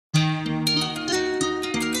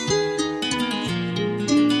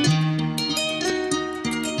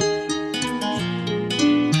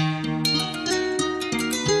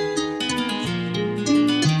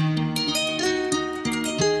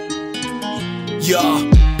Yeah,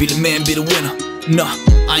 be the man, be the winner. Nah,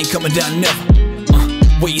 I ain't coming down never.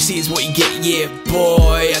 What you see is what you get, yeah,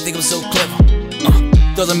 boy, I think I'm so clever.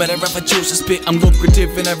 Doesn't matter if I choose to spit, I'm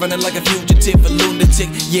lucrative and I run it like a fugitive, a lunatic.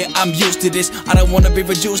 Yeah, I'm used to this, I don't wanna be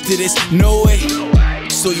reduced to this, no way.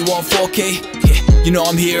 So you want 4K? Yeah, you know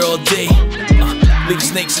I'm here all day. Leave the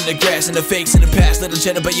snakes in the grass and the fakes in the past, let them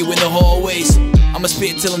chat about you in the hallways. I'ma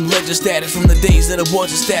spit till I'm legend status from the days that I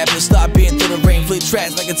was established. Stop being through the rain, fleet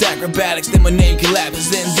tracks like it's acrobatics. Then my name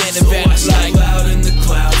collapses, then it vanishes like loud in the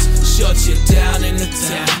clouds, shut you down in the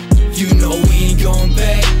town. You know we ain't going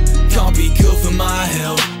back, can't be good for my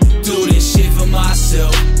health. Do this shit for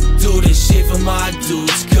myself, do this shit for my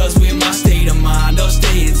dudes. Cause with my state of mind, I'll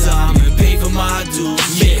stay in time and pay for my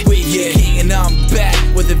dues. Yeah, King and I'm back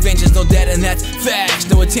with a vengeance, no doubt, and that's facts.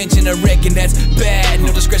 No attention to reckon, that's bad.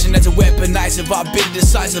 No discretion, that's a weaponizer. I've been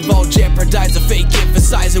decisive, I'll jeopardize a fake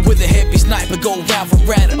emphasizer with a heavy sniper. Go round for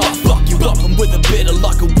round and I'll fuck you up. And with a bit of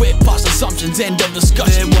luck and whip past assumptions, end of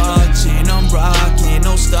discussion. They're watching, I'm rocking,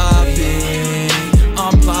 no stopping.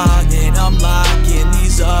 I'm blocking, I'm locking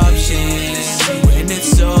these options. When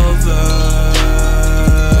it's over,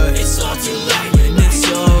 it's all too late. When it's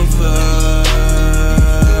over,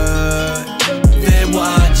 they're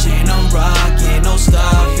watching, I'm rocking, no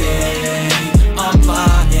stopping. I'm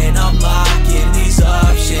blocking, I'm locking these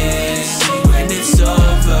options. When it's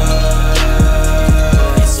over,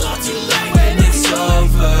 it's all too late. When it's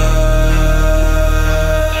over.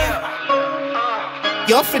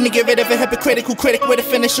 Yo, I'm finna get rid of a hypocritical critic with a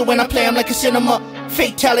finisher when I play him like a cinema.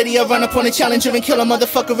 Fatality, I run up on a challenger and kill a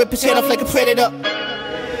motherfucker, rip his head off like a predator.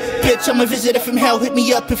 Bitch, I'm a visitor from hell, hit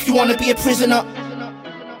me up if you wanna be a prisoner.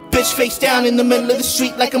 Bitch, face down in the middle of the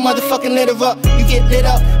street like a motherfucking litter up. You get lit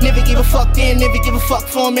up, never give a fuck then, never give a fuck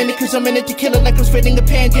for a minute. Cause I'm in it to kill it like I'm spreading a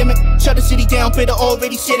pandemic. Shut the city down, but I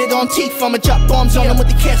already set it on teeth. I'ma drop bombs on them with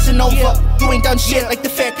the Casanova. You ain't done shit like the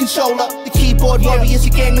Fed controller. The keyboard warriors, a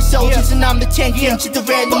gang of soldiers, and I'm the tank, yeah, shit to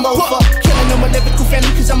random over. Killing them with lyrical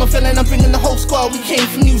venom, cause I'm a villain, I'm bringing the whole squad. We came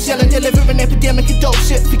from New Zealand, delivering epidemic and dope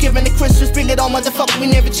shit. Forgiving the Christmas, bring it on, motherfucker, we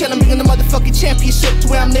never chillin'. Bringing the motherfucking championship to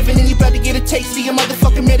where I'm living, and you better get a taste of your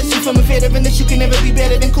motherfucking medicine from a veteran that you can never be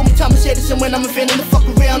better than. Call me Thomas Edison when I'm offending the fuck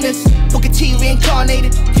aroundness. Booker T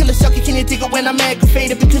reincarnated, killer sucker, can you dig it when I'm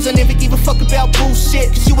aggravated? Because I never give a fuck about bullshit.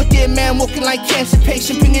 Cause you a dead man walking like cancer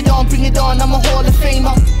patient. Bring it on, I'm a Hall of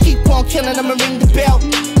Famer. Keep on killing, I'ma ring the bell.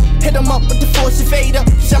 Hit 'em up with the force evader.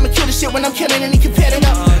 Cause I'ma kill the shit when I'm killing any competitor.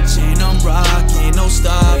 I'm rocking, no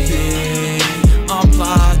stopping. I'm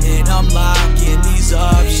plotting, I'm locking these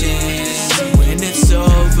options. When it's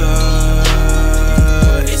over,